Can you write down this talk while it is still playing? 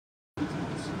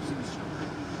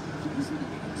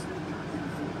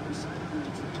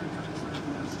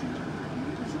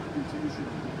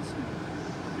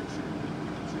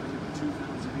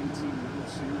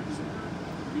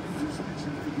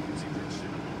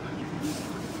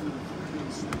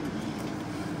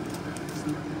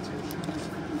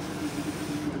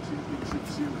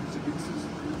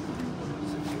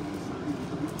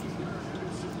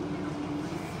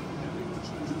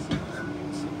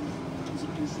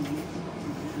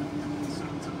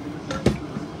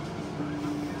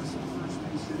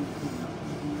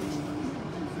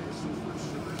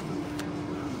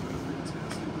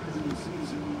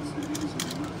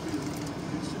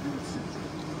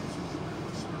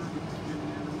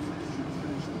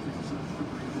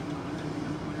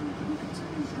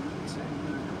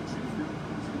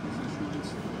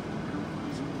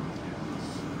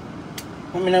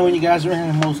Let me know when you guys are in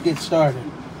and we'll get started.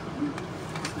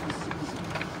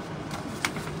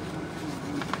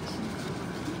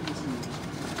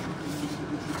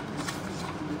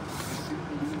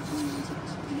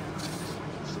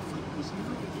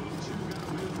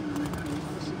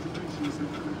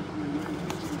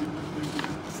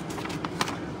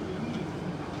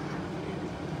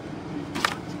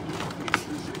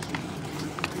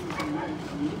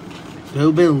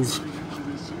 Go Bills.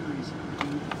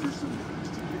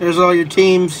 There's all your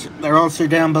teams. They're also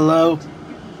down below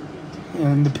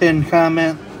in the pinned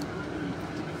comment.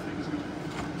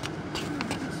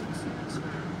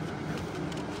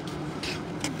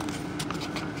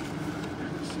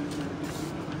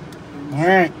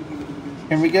 Alright,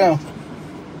 here we go.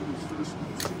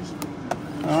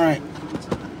 Alright.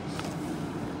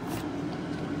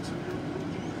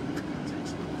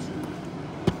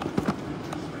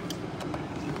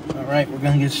 Alright, we're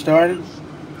going to get started.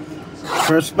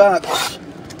 First box.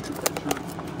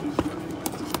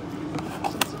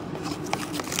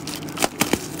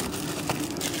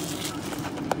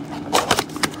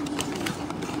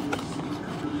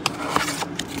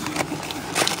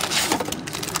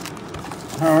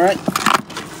 Alright.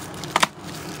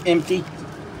 Empty.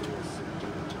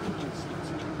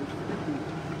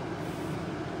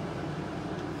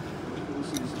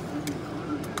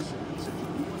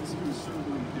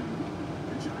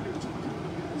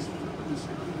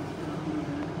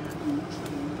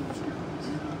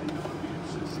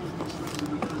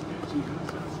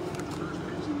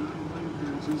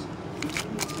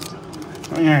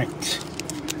 All right.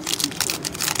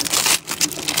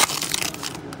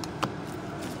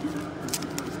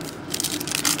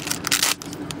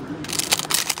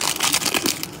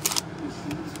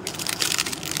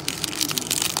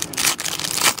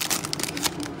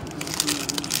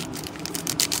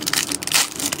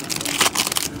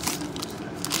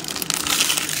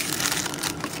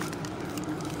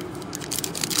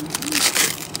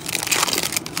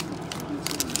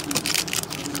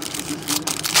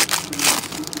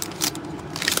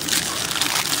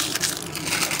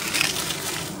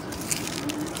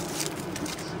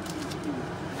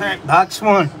 Alright, box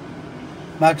one.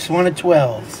 Box 1 of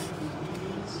 12.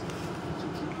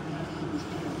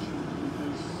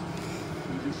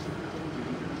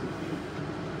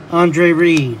 Andre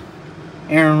Reed,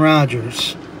 Aaron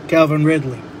Rodgers, Calvin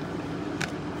Ridley,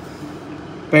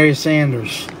 Barry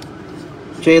Sanders,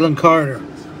 Jalen Carter.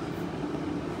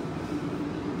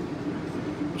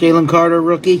 Jalen Carter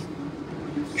rookie,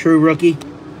 true rookie.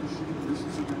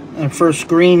 And first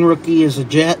green rookie is a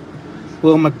Jet,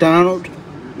 Will McDonald.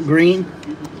 Green.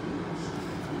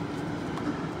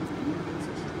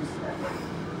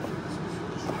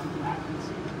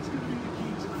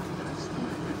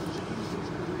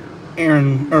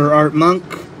 Art Monk,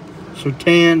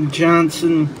 Sertan,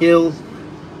 Johnson, Hill,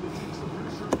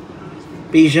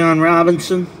 Bijan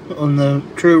Robinson on the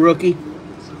true rookie,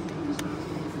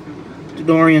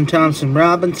 Dorian Thompson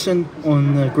Robinson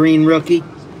on the green rookie,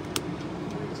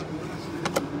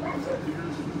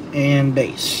 and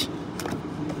base.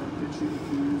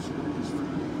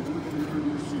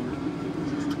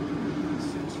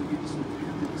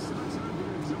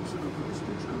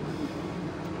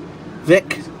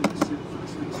 Vic,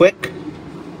 Quick,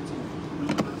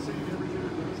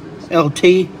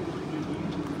 LT,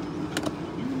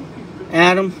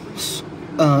 Adams,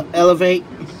 Elevate,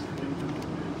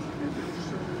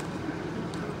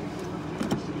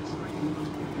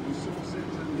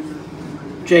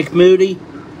 Jake Moody,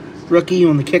 rookie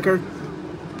on the kicker,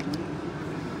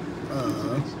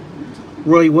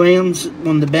 Roy Williams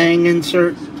on the bang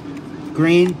insert,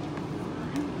 green.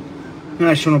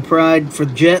 National Pride for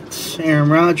the Jets, Aaron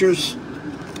Rodgers,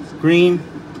 green,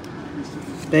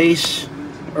 base,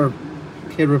 or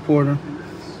kid reporter.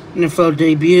 NFL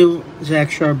debut, Zach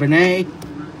Charbonnet,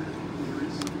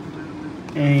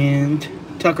 and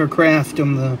Tucker Kraft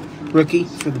on the rookie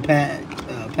for the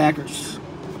Packers.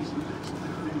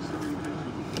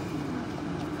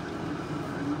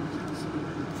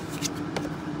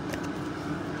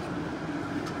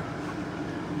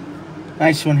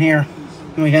 Nice one here.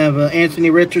 We have Anthony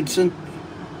Richardson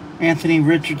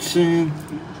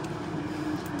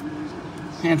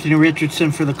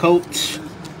for the Colts.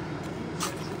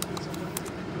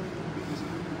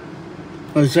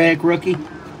 Mosaic rookie.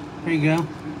 There you go.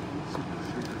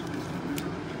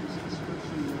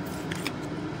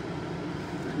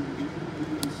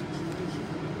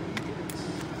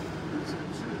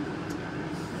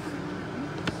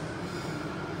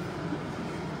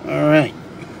 All right.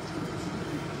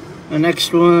 The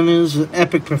next one is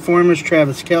Epic Performers,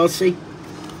 Travis Kelce.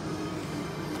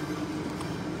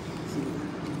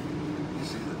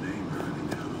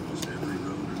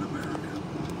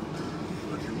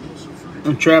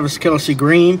 And Travis Kelce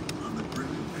green.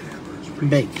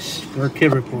 Base. Or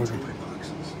kid reporter.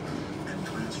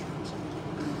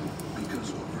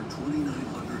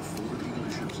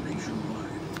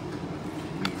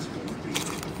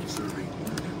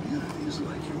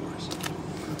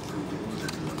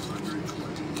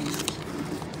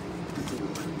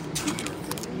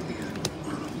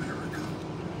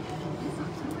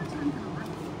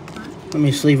 Let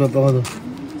me sleeve up all the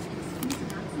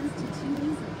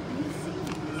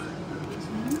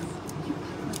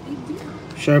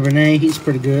Charbonnet. He's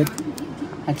pretty good.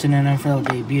 That's an NFL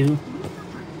debut.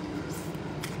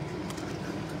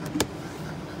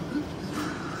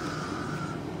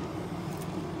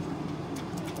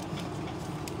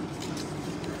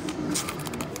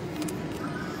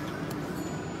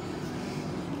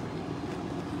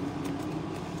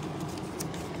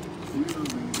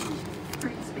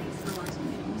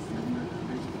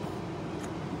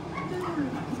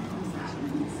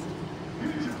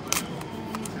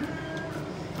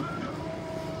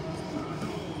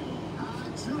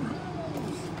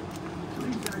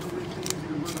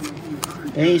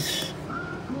 Ace.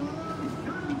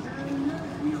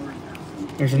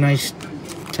 There's a nice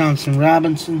Thompson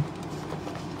Robinson.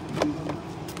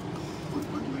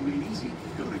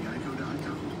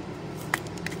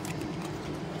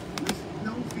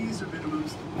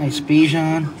 Nice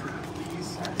Bijan.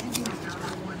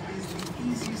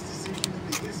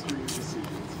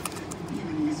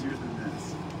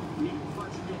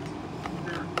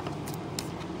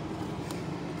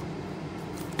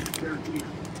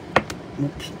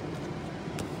 Oops.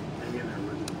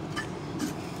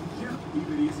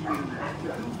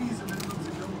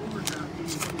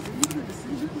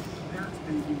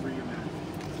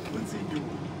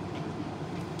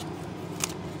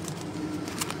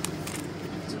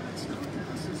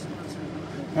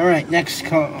 All right,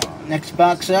 next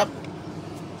box up.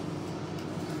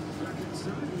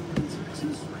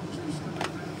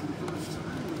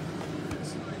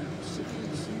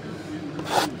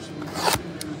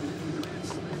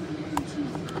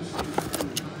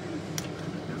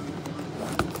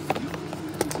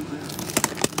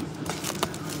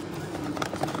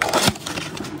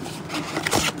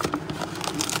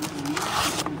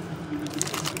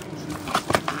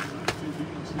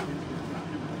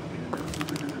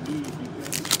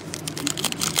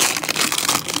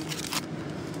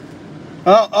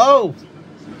 Oh,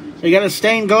 they got a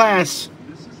stained glass.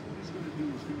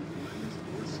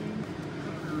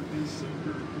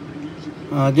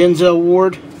 Denzel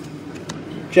Ward,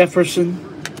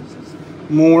 Jefferson,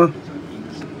 Moore.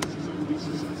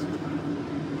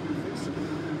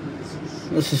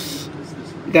 This is,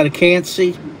 got a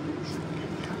Cansey.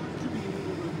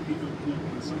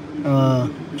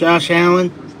 Josh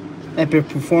Allen, Epic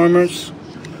Performers.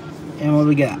 And what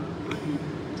we got?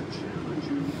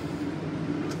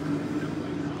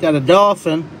 Got a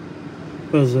Dolphin.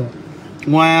 What is that?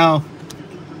 Wow.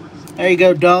 There you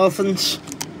go, Dolphins.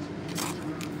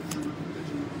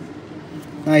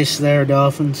 Nice there,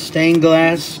 Dolphins. Stained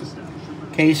glass.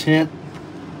 Case hit.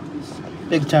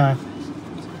 Big time.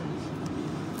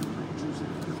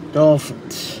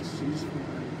 Dolphins.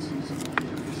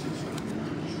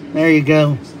 There you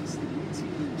go.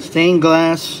 Stained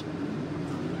glass.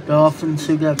 Dolphins.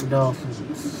 Who got the Dolphins?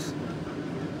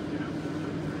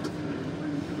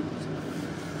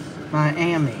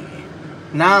 Miami.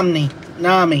 Nami.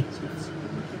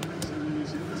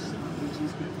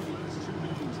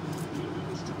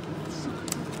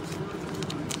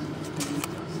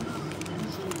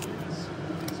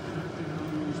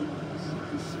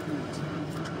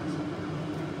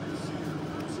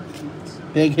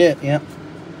 Big hit, yep.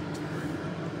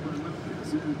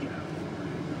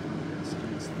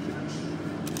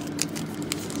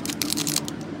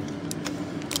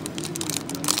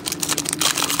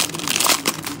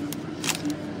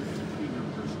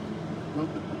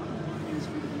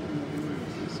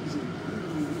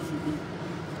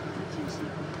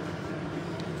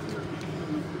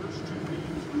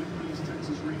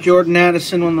 Jordan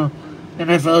Addison on the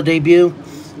NFL debut.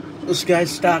 This guy's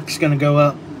stock's going to go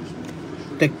up.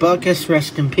 Dick Butkus,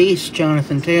 rest in peace.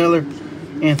 Jonathan Taylor.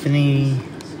 Hunter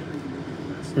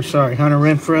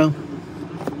Renfro.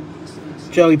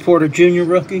 Joey Porter Jr.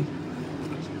 rookie.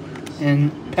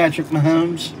 And Patrick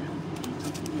Mahomes.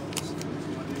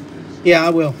 Yeah,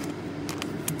 I will.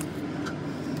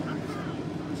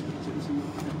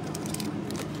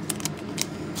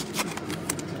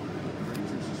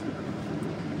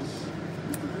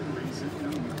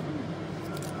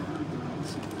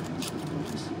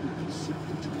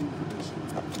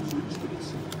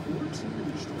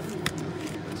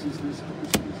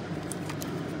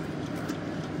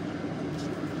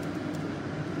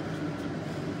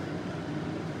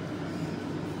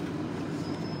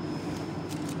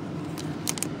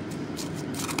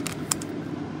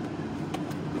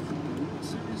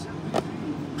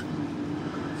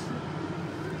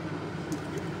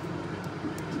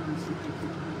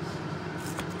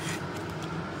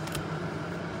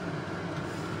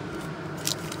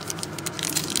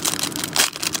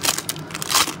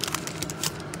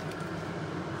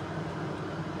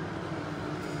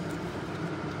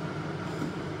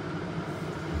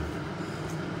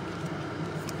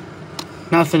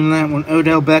 Nothing in that one.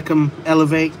 Odell Beckham,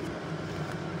 Elevate.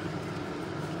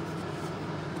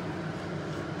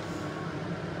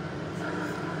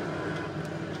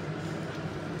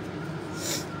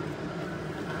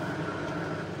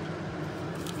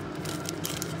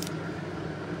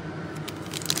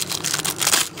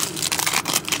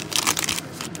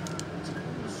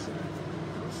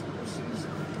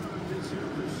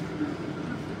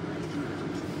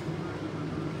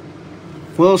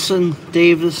 Wilson,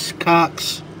 Davis,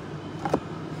 Cox.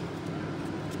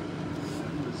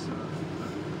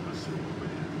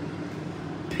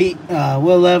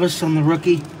 Will Levis on the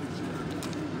rookie.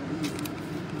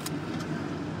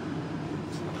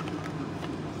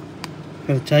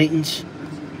 For the Titans.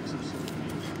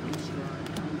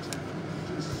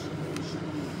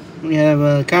 We have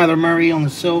Kyler Murray on the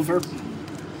silver.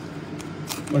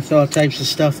 With all types of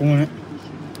stuff on it.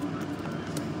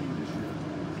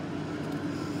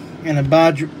 And a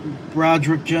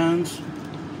Broderick Jones.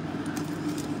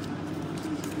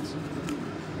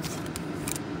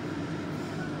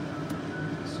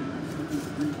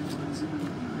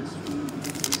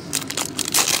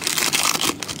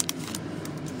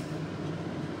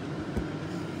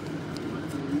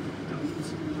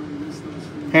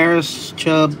 Harris,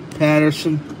 Chubb,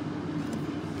 Patterson,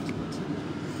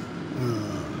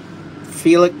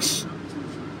 Felix,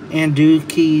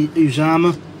 Anduki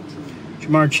Uzama,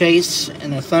 Jamar Chase,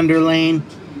 and a Thunder Lane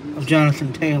of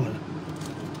Jonathan Taylor.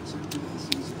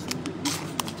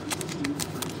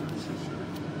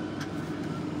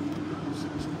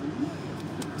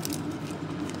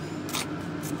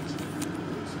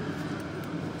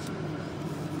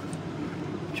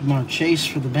 Jamar Chase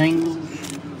for the Bengals.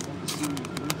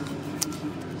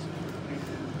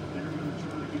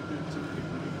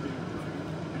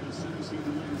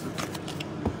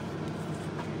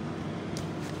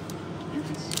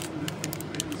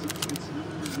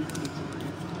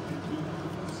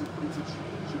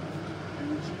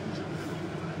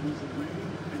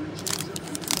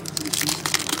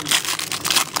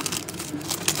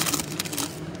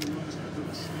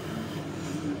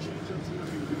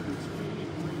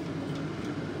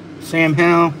 Sam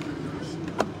Howell,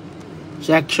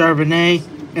 Zach Charbonnet,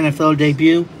 NFL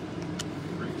debut.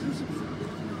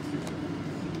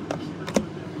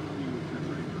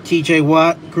 TJ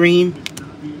Watt, green,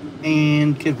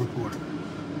 and Kid Reporter.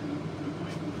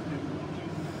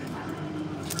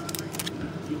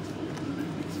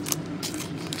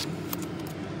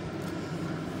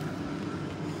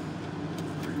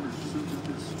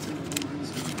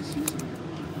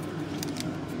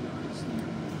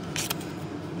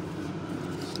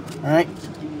 All right.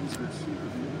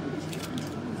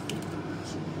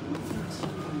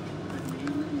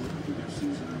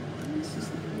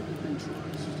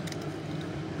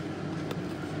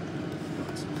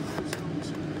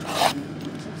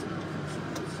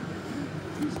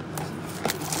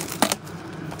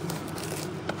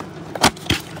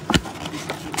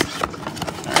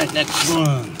 All right, next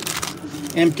one.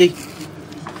 Empty.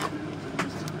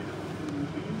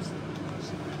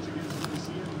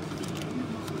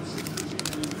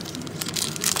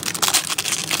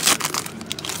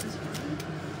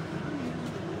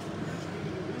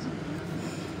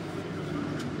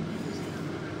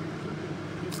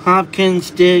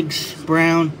 Hopkins, Diggs,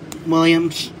 Brown,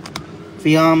 Williams,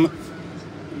 Villami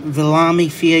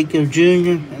Fiego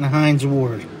Jr., and a Hines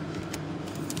Award.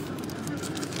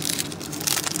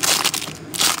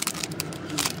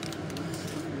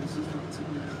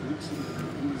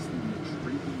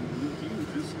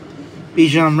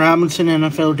 Bijan Robinson,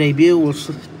 NFL debut. We'll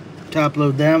top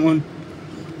load that one.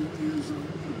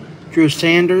 Drew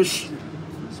Sanders,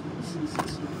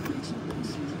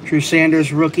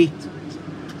 rookie.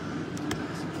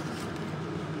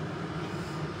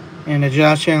 And a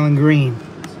Josh Allen green.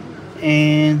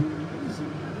 And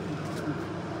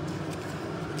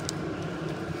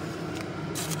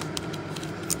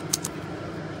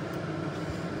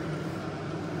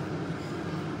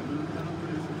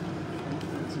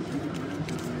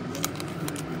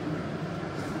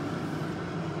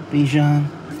Bijan.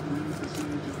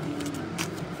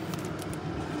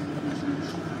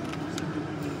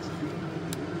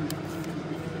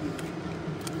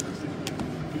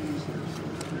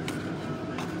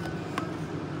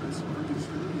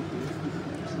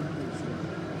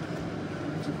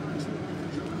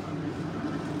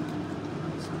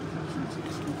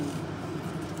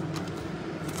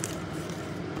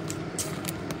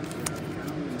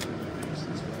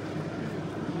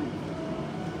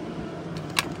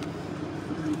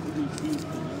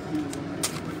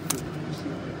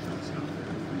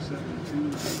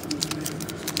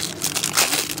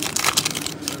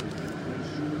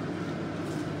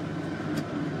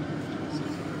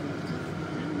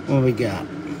 What we got?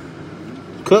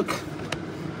 Cook,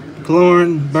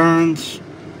 Glorin, Burns,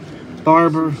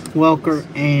 Barber, Welker,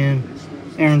 and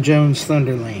Aaron Jones,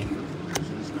 Thunder Lane.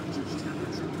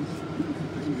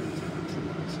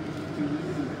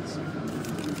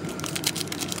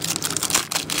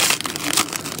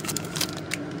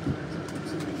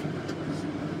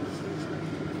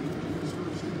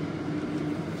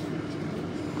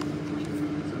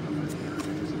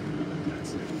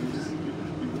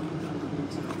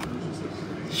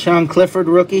 Sean Clifford,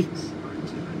 rookie.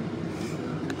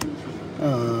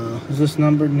 Is this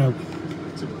numbered? No.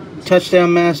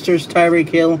 Touchdown Masters, Tyreek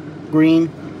Hill,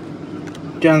 green.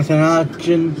 Jonathan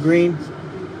Ogden, green.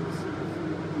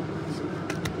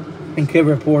 And Kid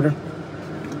Reporter.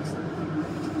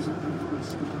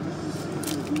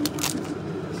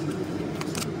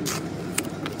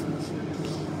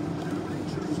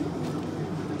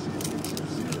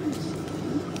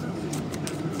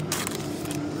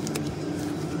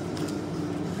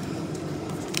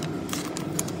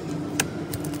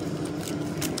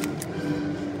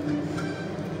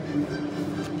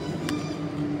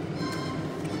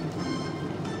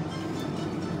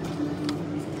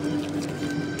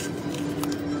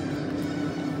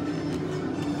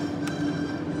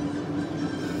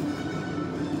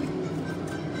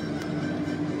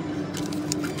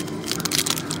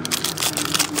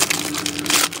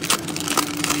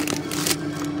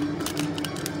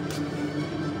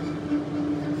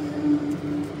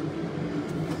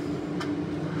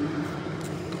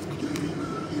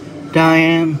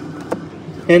 Diane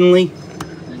Henley,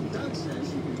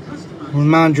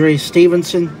 Ramondre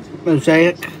Stevenson,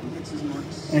 Mosaic,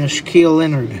 and a Shaquille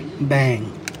Leonard, bang.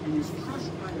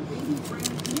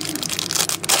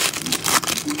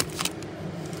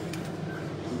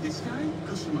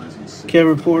 Kid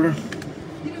Reporter,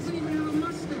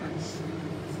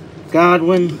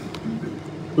 Godwin,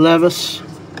 Levis,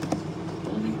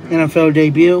 NFL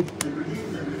debut.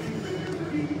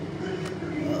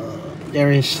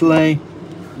 Darius Slay,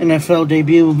 NFL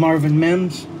debut of Marvin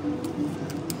Mims.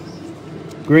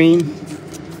 Green.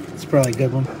 It's probably a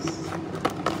good one.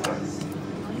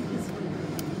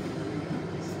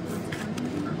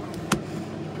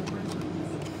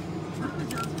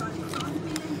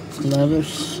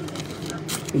 Levis.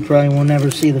 We probably will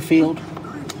never see the field.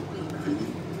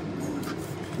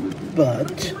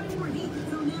 But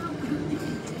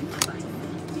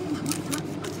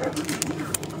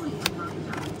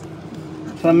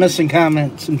if I'm missing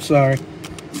comments, I'm sorry.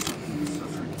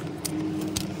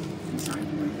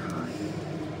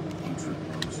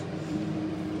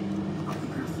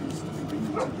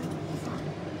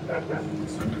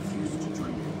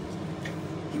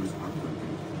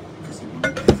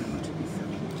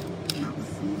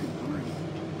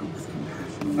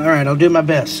 Alright, I'll do my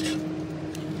best.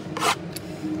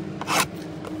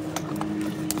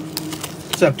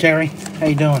 What's up, Terry? How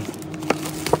you doing?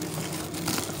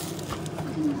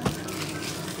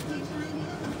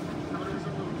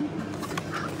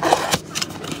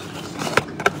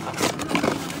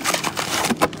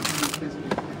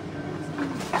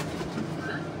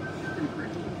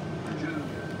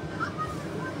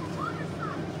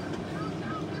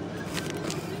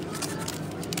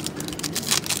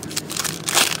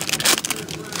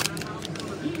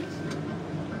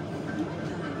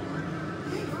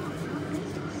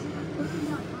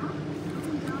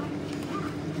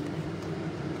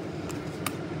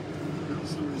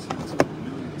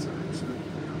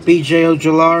 B.J.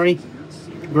 Ojolari,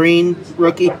 green,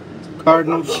 rookie,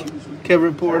 Cardinals, Kid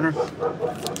Reporter.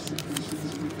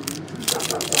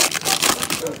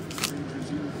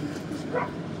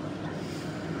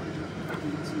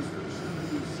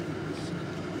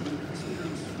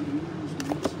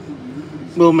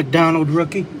 Will McDonald,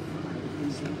 rookie.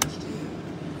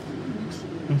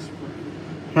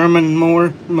 Herman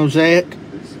Moore, Mosaic.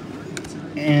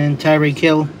 And Tyreek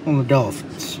Hill on the Dolphins.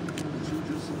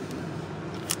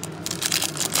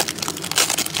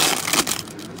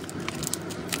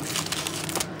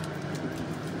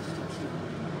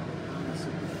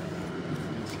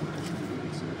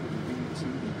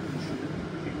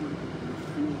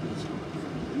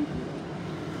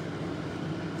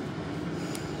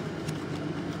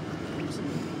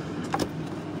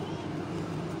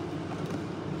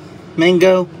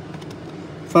 Mingo,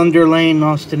 Thunder Lane,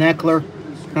 Austin Eckler,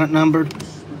 not numbered.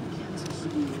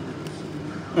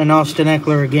 And Austin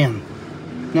Eckler again,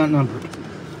 not numbered.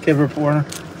 Kid Reporter.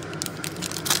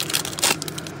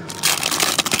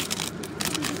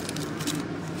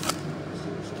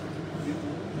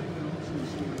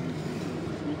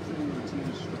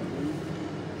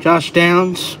 Josh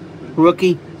Downs,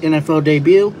 rookie, NFL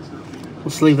debut.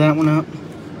 Let's leave that one up.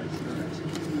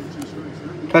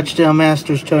 Touchdown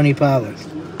Masters, Tony Pollard.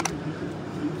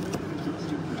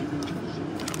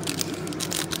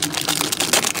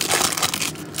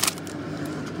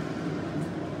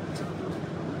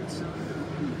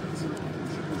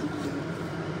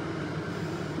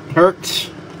 Hurts.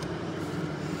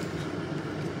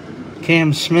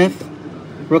 Cam Smith,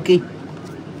 rookie.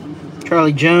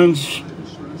 Charlie Jones,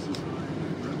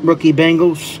 rookie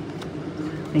Bengals.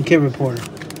 And Kid Reporter.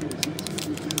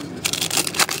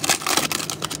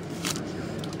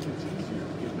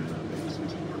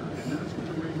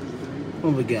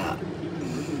 What we got?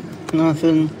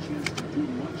 Nothing.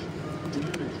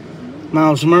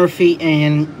 Miles Murphy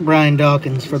and Brian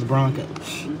Dawkins for the Broncos.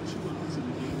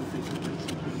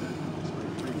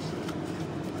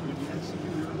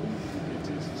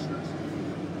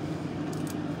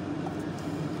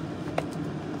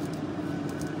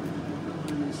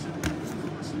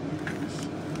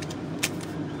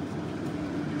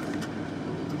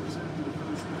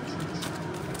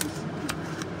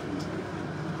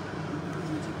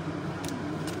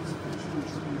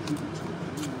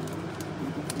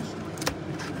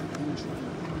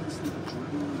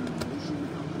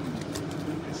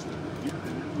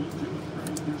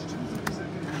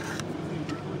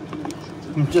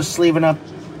 I'm just sleeving up.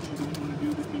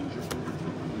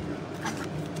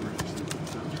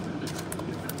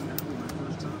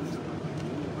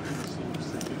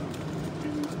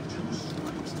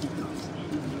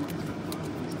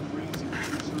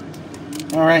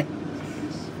 All right.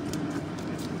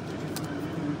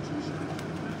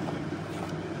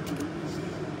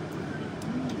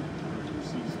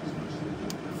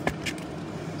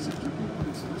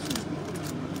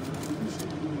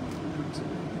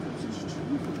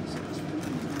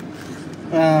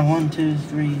 One, two,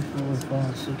 three, four,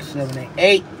 five, six, seven,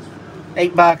 eight.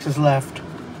 Eight boxes left.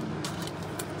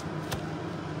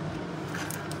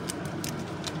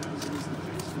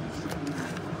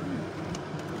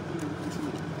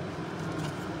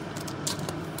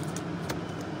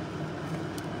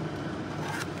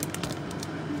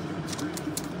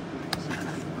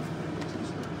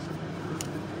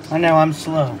 I know I'm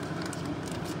slow.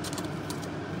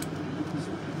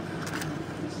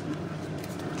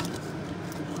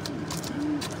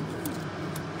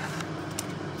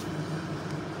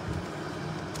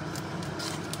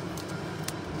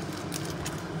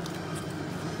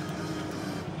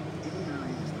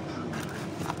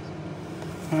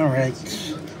 All right.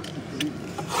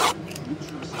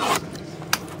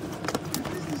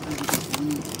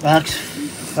 Box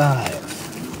 5.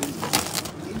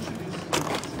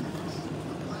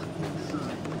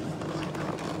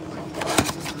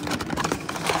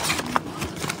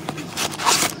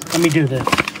 Let me do this.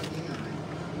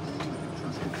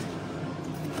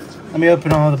 Let me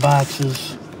open all the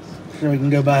boxes so we can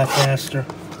go by faster.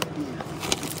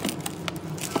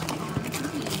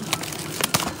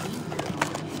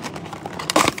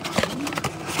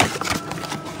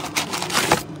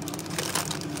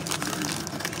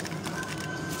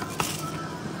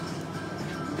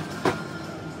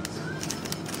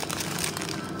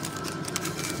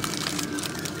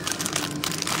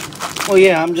 Well,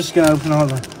 yeah, I'm just going to open all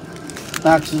the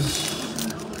boxes.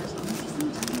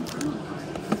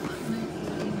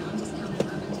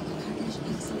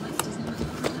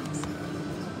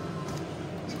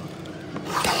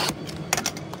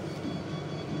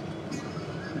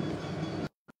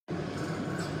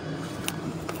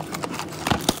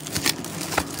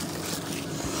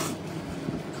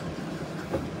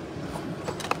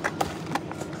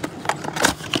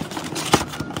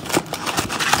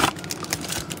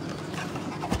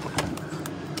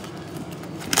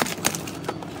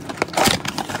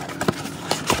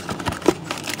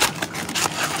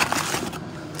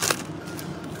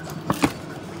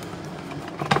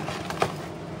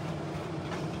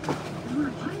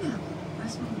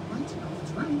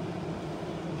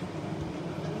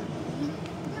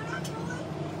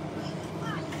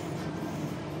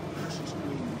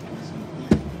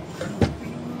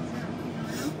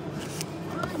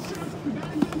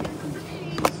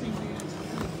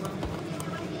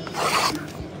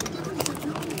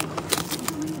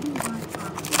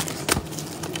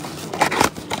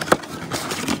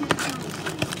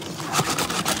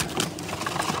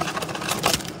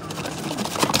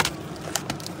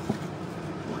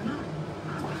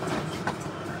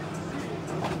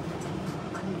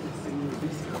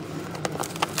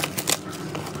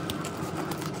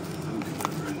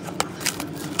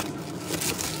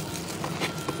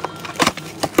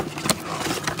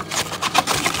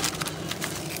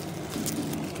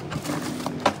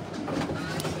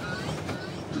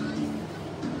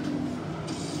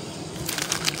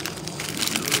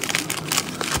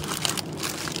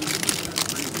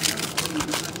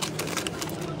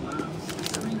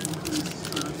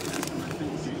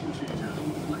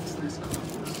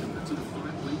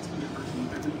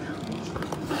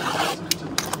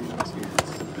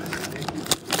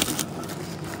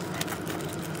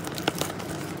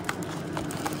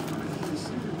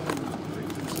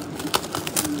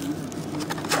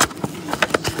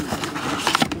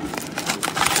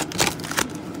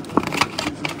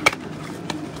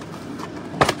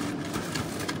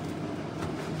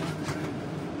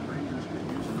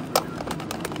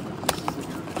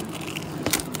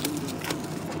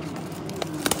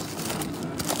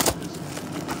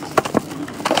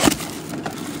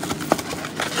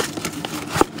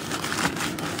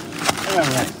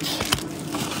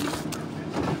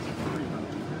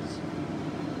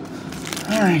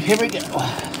 Alright, here we go.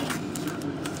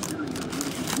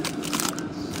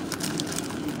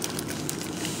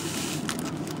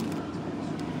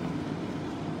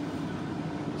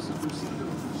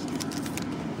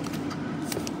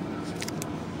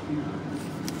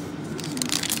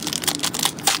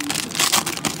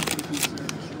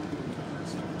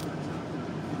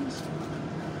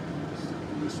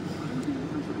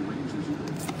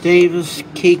 Davis,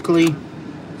 Keekley,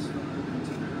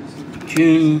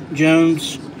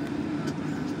 Jones,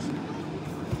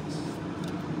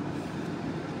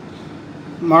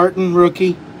 Martin,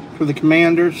 rookie for the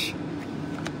Commanders,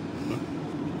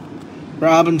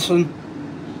 Robinson,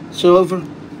 silver,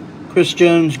 Chris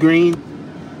Jones, green,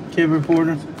 kid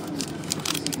reporter.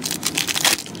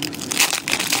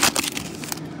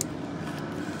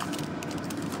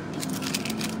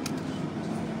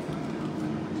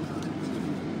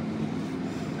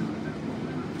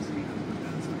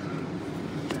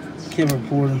 Kid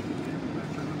reporter.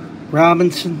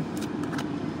 Robinson,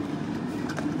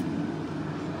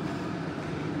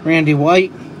 Randy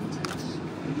White,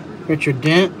 Richard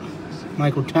Dent,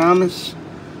 Michael Thomas,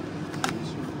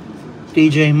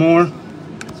 DJ Moore,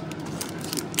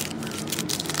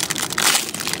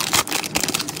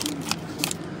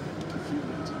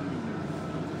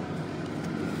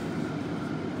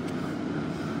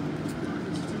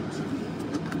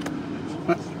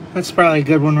 that's probably a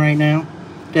good one right now.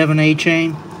 Devin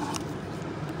A-Chain.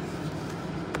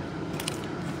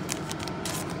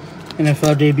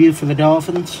 NFL debut for the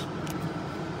Dolphins.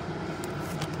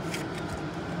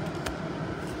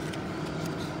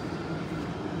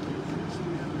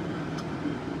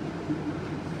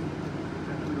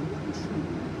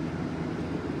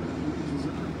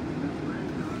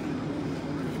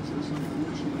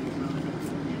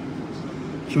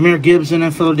 Jahmyr Gibbs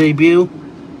NFL debut.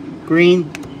 Green.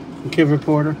 And kid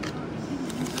reporter.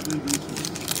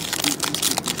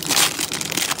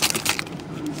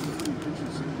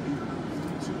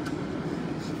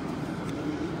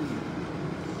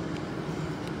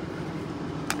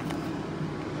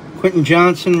 Quentin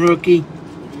Johnson, rookie.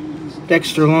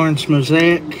 Dexter Lawrence,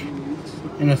 Mosaic.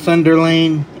 And a Thunder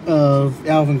Lane of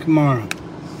Alvin Kamara.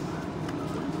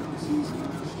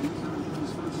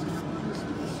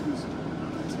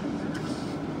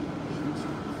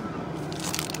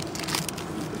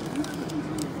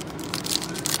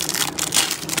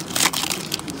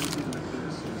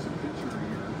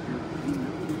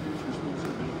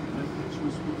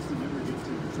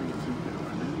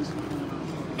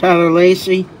 Tyler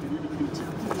Lacey.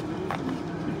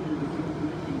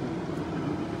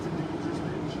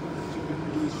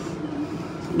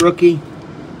 Rookie.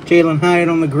 Jalen Hyatt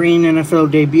on the green,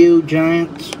 NFL debut,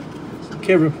 Giants.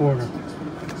 Kid reporter.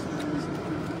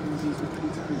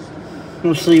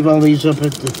 We'll sleeve all these up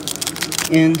at the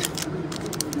end.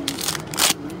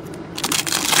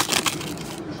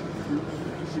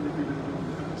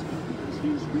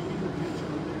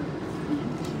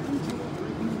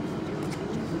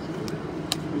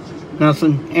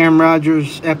 Nothing. Aaron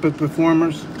Rodgers, Epic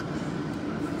Performers.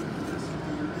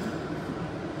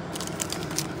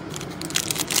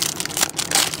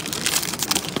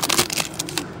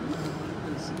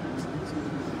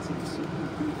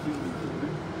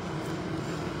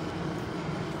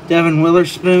 Devin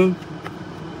Witherspoon,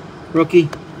 rookie.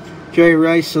 Jerry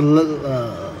Rice,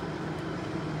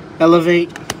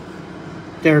 Elevate.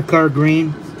 Derek Carr,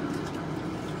 green.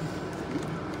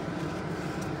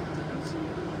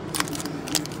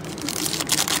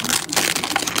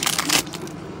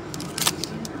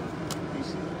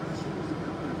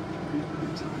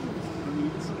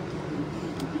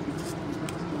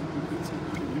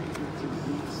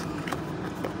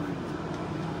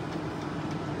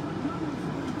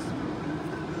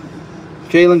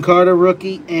 Jalen Carter,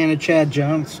 rookie, and a Chad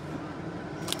Jones.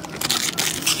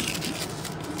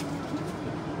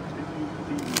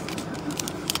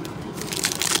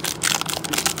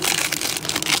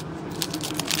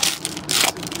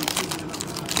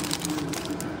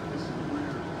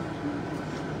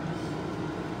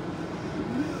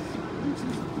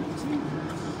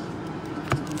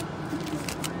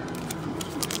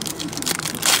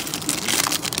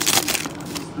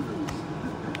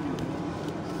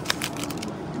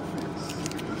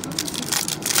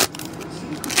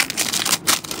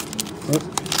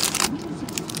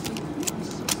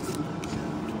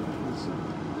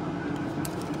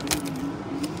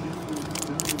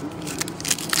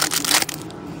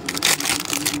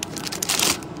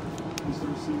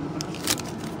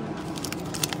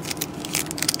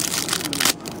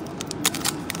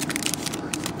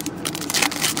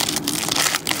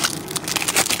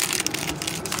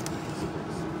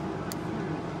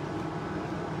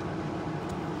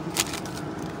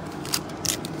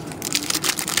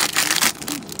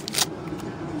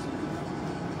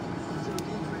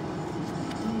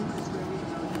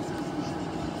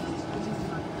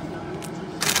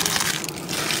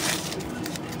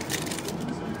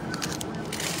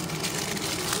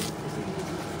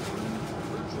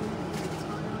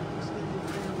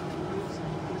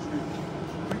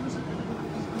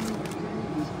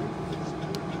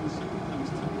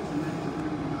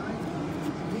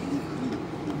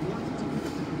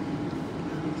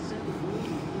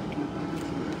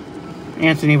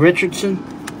 Anthony Richardson,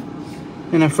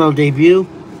 NFL debut.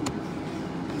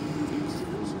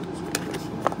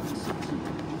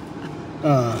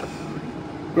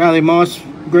 Riley Moss,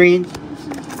 green.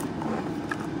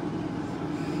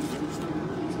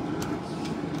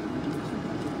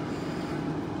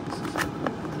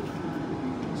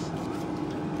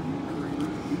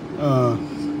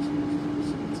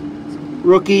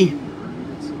 Rookie,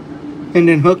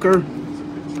 Hendon Hooker.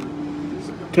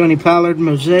 Tony Pollard,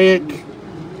 Mosaic.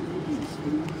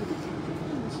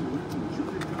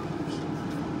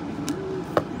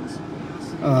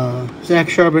 Zach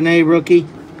Charbonnet, rookie.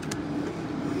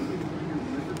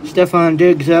 Stephon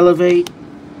Diggs, Elevate.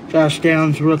 Josh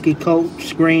Downs, rookie,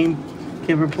 Colts, green.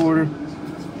 Kid Reporter.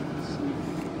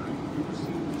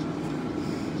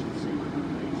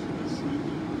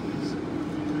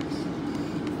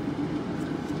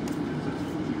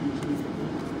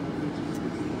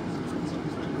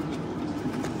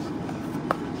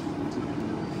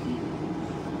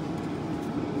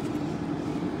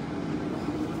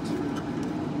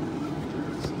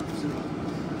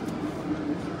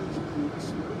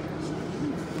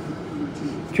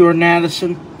 Jordan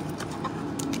Addison.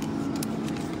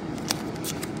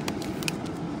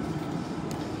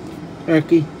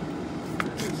 Rookie.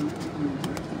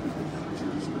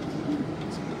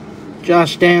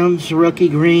 Josh Downs, rookie,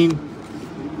 green.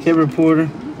 Kid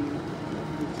Reporter.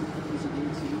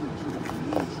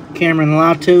 Cameron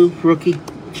Latu, rookie.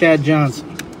 Chad Johnson.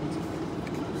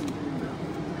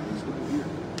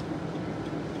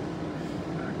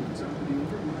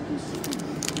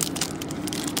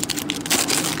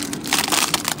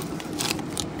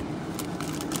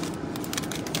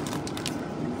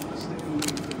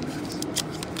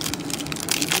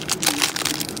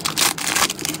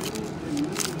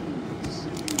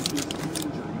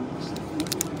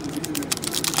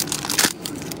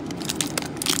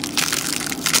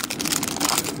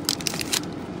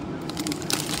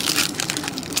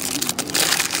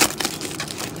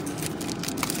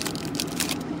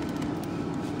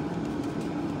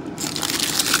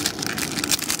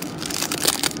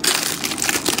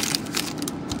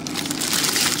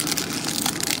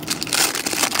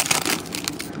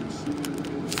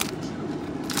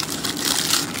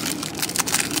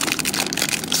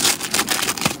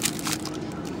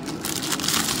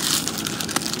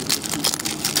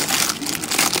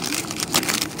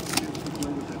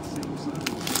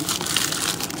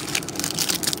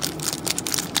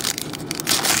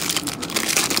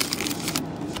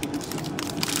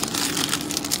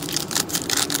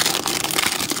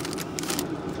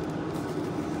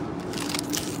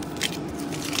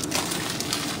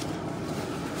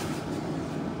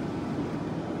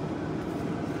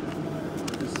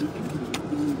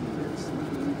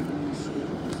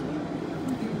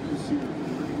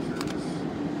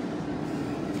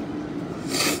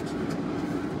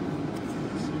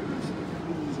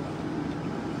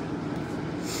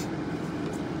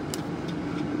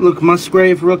 Luke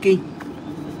Musgrave, rookie.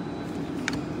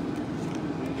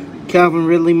 Calvin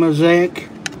Ridley, Mosaic.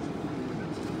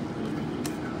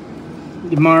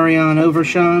 Demarion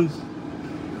Overshawn,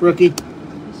 rookie.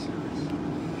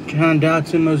 John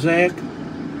Dotson, Mosaic.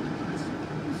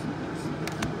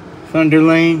 Thunder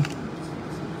Lane.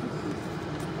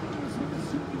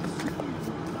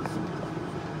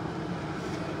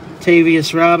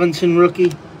 Tavius Robinson,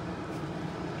 rookie.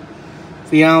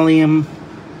 Fialium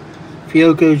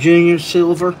Fiocco Jr.,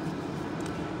 silver.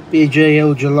 B.J.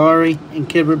 Ojolari and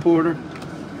Kid Reporter.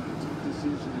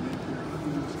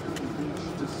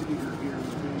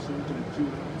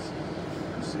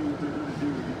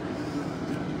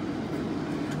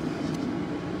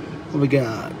 What we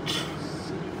got?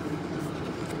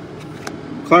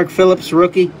 Clark Phillips,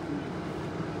 rookie.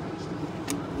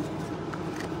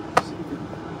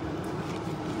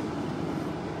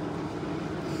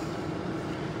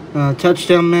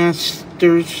 Touchdown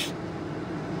Masters.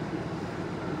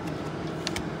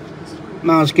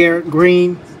 Myles Garrett,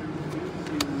 green.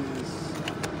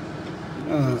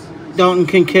 Dalton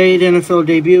Kincaid, NFL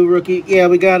debut, rookie. Yeah,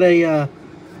 we got a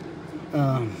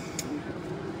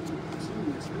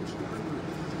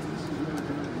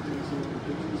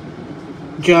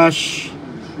Josh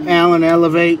Allen,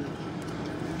 Elevate.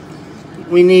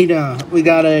 We need we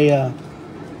got a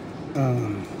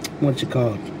what's it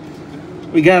called?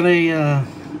 We got a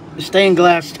stained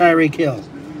glass Tyreek Hill.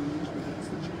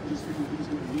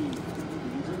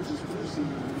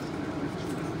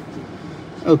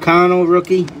 O'Connell,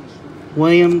 rookie.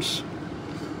 Williams.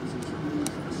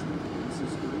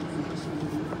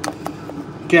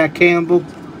 Jack Campbell.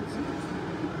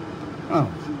 Oh.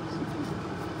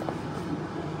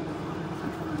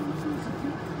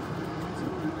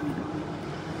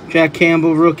 Jack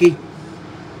Campbell, rookie.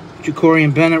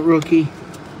 Jacorian Bennett, rookie.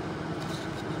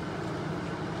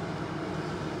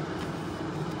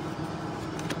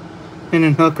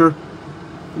 Hendon Hooker,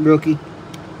 rookie.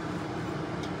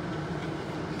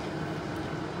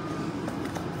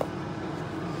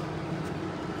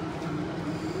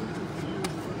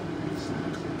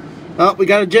 Oh, we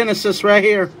got a Genesis right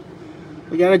here.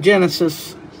 We got a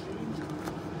Genesis.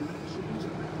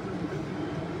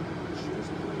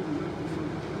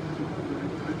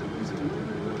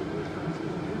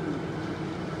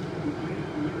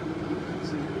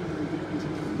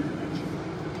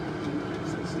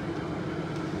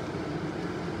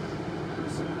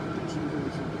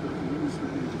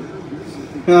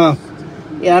 Oh,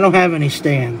 yeah, I don't have any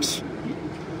stamps,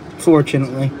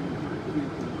 fortunately.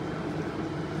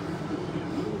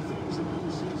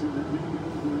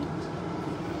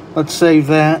 Let's save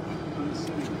that.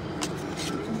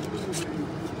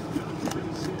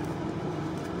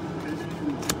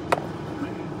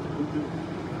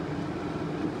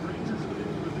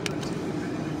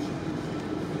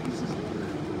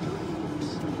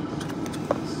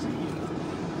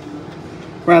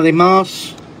 Riley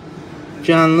Moss,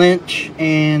 John Lynch,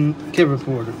 and Kid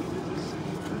Reporter.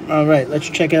 All right, let's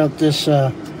check out this.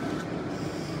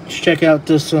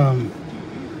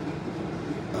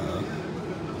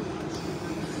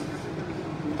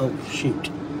 Oh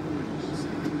shoot.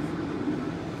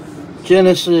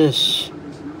 Genesis.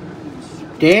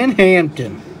 Dan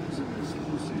Hampton,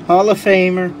 Hall of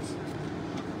Famer.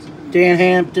 Dan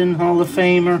Hampton, Hall of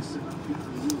Famer.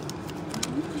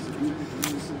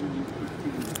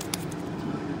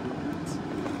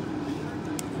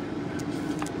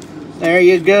 There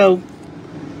you go.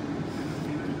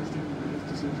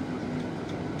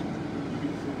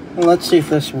 Well, let's see if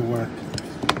this will work.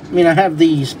 I mean, I have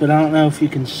these, but I don't know if you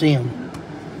can see them.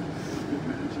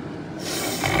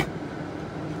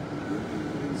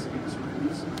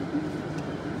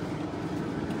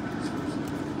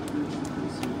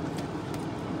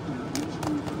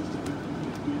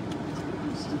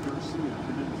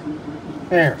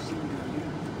 There.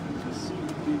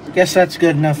 Guess that's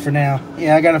good enough for now.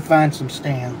 Yeah, I gotta find some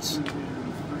stands.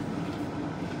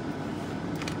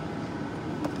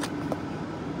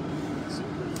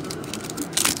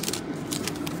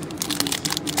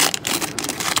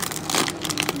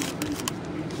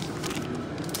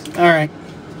 Alright.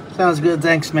 Sounds good.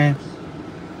 Thanks, man.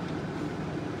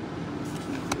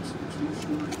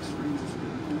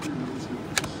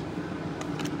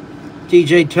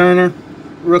 DJ Turner,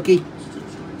 rookie,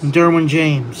 and Derwin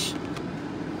James.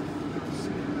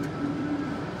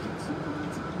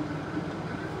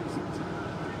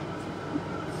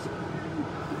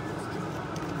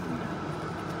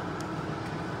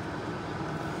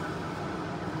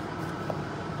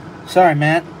 Sorry,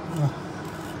 Matt.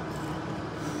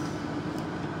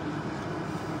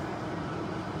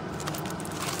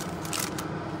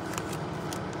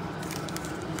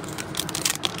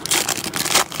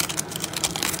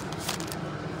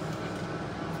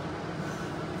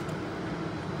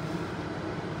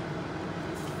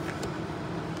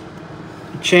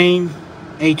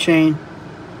 A-Chain,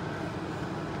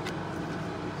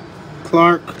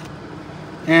 Clark,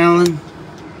 Allen,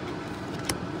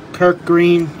 Kirk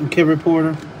Green, and Kid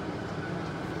Reporter.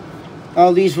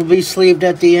 All these will be sleeved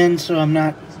at the end, so I'm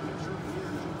not...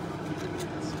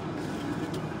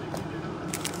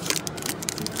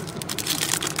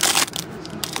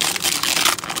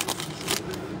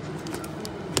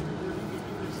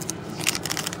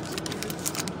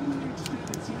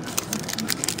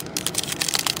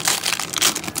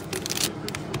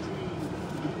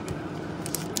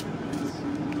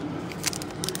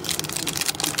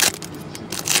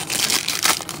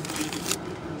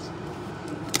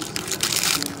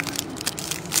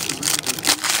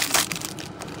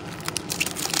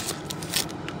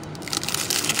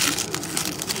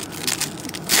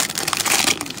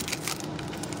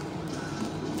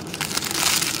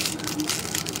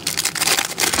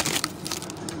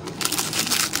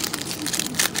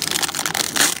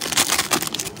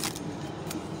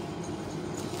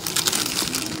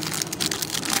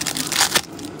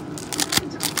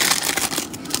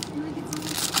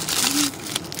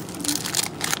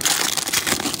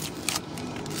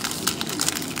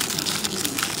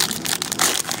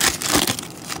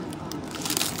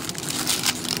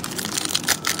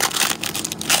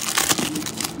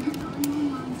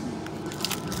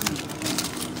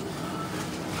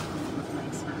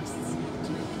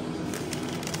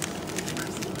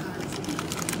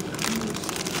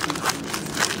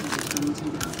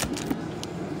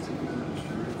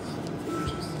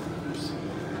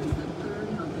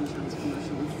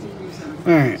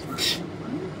 Alright.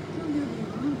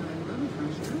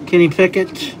 Kenny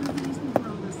Pickett.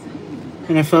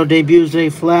 NFL debut, Zay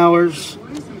Flowers.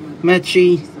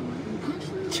 Mechie.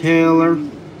 Taylor.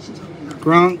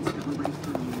 Gronk.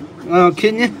 Oh,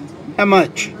 can you? How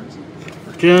much?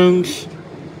 Jones.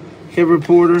 Kid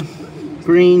Reporter.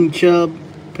 Green, Chubb.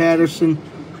 Patterson.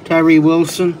 Tyree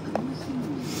Wilson.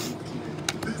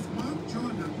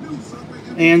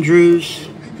 Andrews.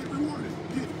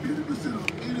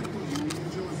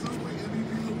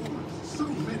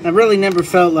 I really never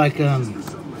felt like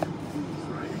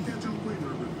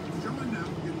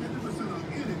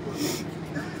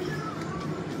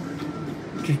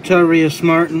Jatarius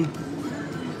Martin,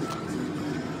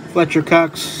 Fletcher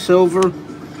Cox Silver,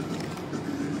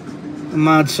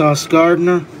 Ahmad Sauce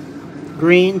Gardner,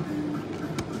 Green.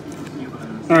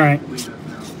 Alright.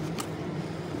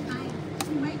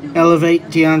 Elevate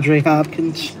DeAndre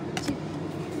Hopkins.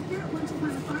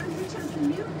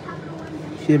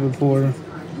 Kid Reporter.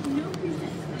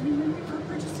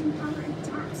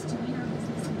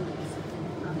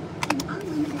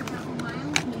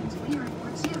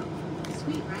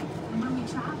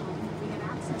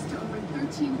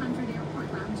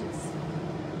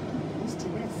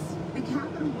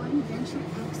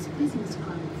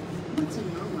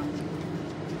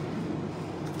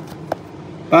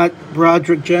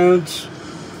 Broderick Jones,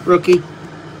 rookie.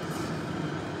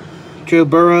 Joe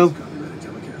Burrow.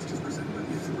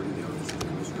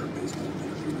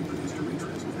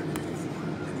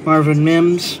 Marvin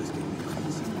Mims.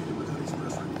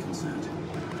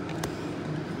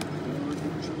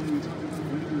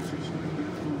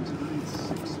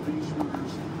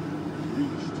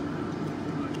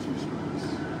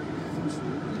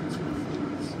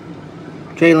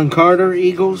 Jalen Carter,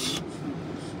 Eagles.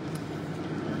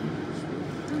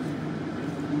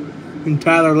 And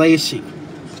Tyler Lacey.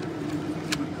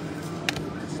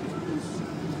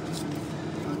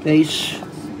 Base.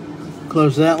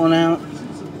 Close that one out.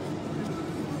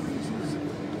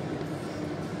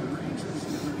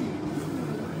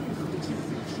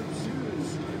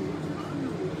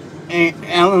 And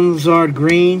Alan Lazard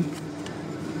Green.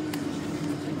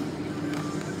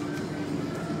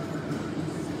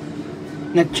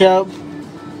 Nick Chubb.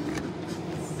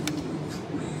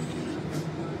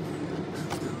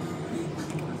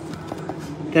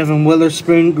 Devin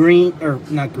Witherspoon, green, or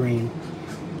not green.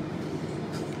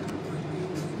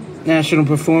 National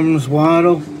Performance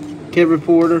Waddle, Kid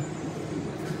Reporter.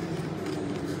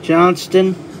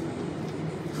 Johnston,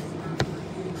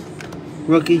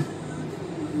 rookie.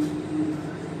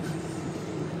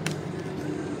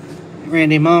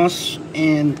 Randy Moss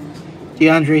and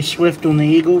DeAndre Swift on the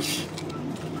Eagles.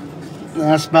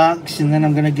 Last box, and then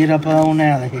I'm going to get up on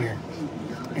out of here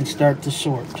and start to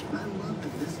sort.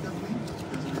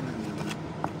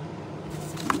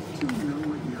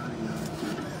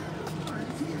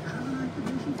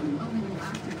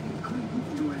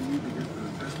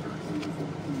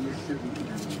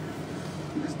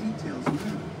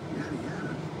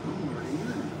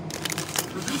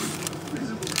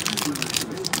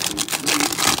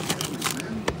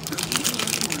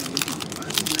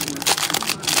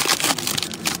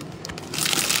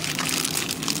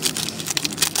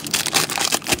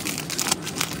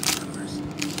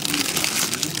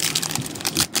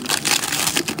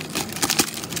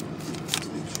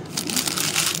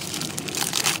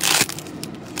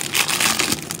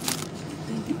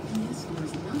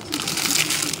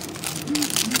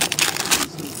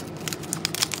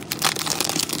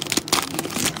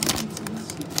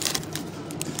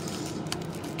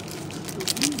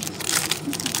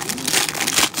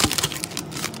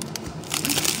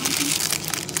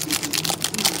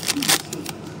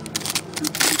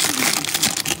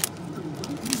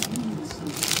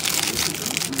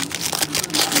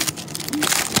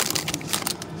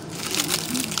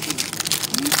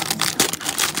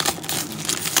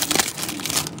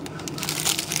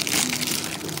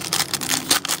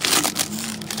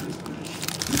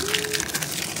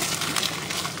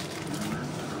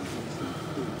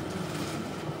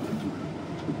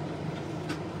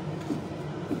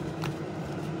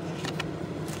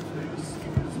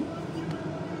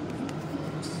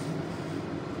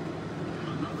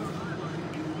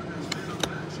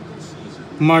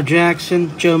 Lamar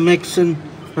Jackson, Joe Mixon,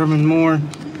 Herman Moore,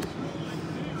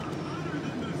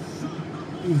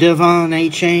 Devon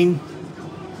A-Chain,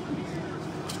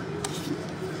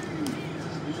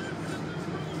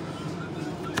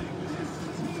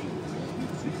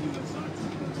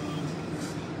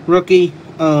 rookie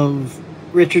of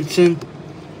Richardson,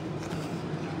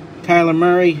 Kyler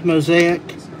Murray, Mosaic,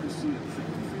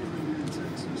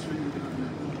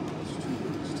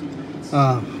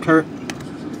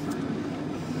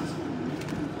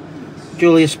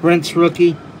 Julius Brents,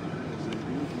 rookie.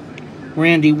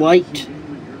 Randy White,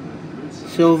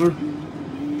 silver.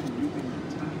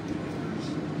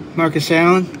 Marcus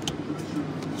Allen.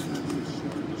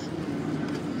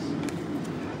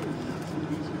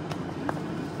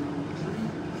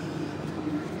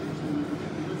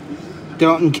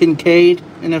 Dalton Kincaid,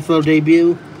 NFL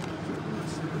debut.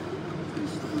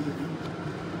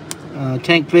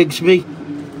 Tank Bigsby.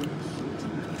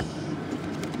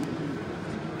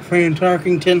 Fran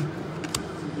Tarkington.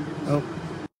 Oh.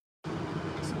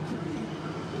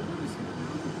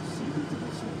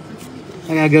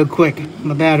 I gotta go quick.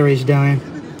 My battery's dying.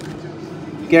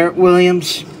 Garrett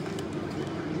Williams.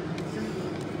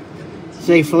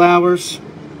 Zay Flowers.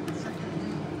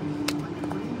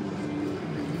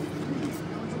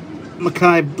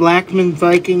 Mekhi Blackman,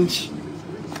 Vikings.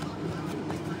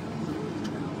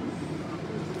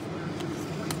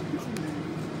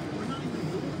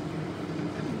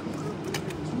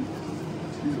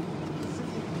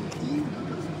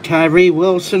 Tyree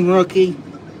Wilson, rookie.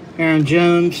 Aaron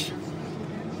Jones.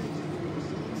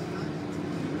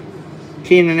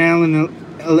 Keenan Allen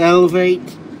will elevate.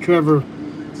 Trevor.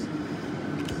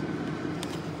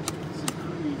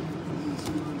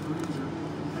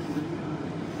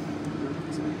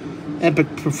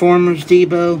 Epic Performers,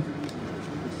 Debo.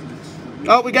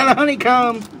 Oh, we got a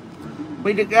honeycomb.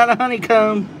 We got a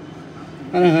honeycomb.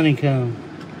 Got a honeycomb.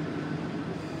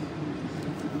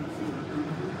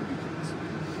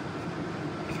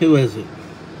 Who is it?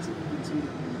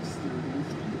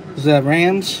 Is that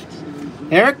Rams?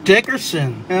 Eric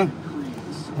Dickerson. Yeah.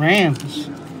 Rams.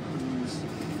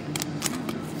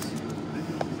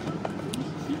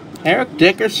 Eric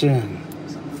Dickerson.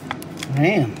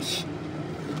 Rams.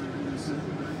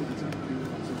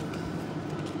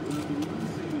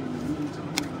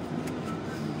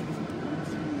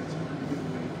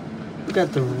 We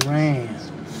got the Rams.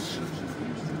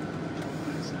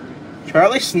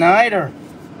 Charlie Snyder.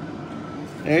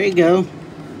 There you go.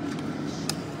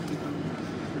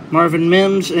 Marvin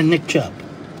Mims and Nick Chubb.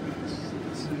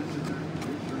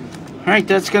 Alright,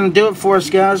 that's going to do it for us,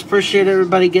 guys. Appreciate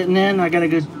everybody getting in. I got to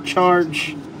go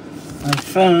charge my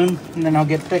phone, and then I'll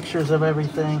get pictures of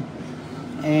everything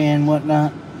and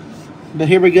whatnot. But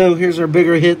here we go. Here's our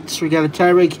bigger hits. We got a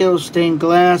Tyreek Hill stained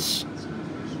glass.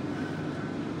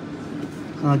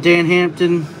 Dan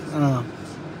Hampton.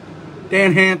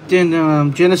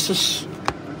 Genesis.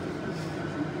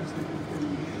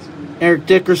 Eric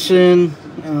Dickerson.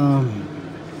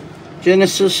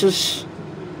 Genesis.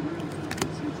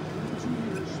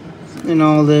 And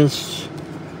all this.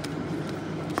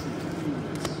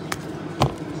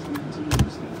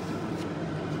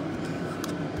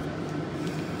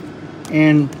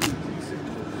 And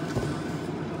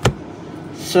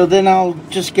so then I'll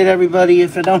just get everybody,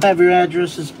 if I don't have your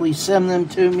addresses, please send them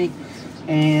to me.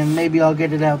 And maybe I'll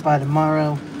get it out by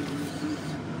tomorrow.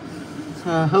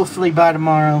 Hopefully by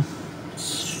tomorrow.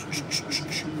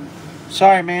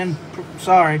 Sorry, man.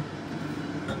 Sorry.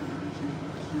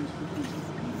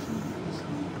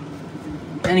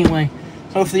 Anyway,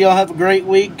 hopefully y'all have a great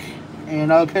week.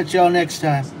 And I'll catch y'all next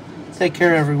time. Take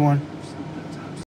care, everyone.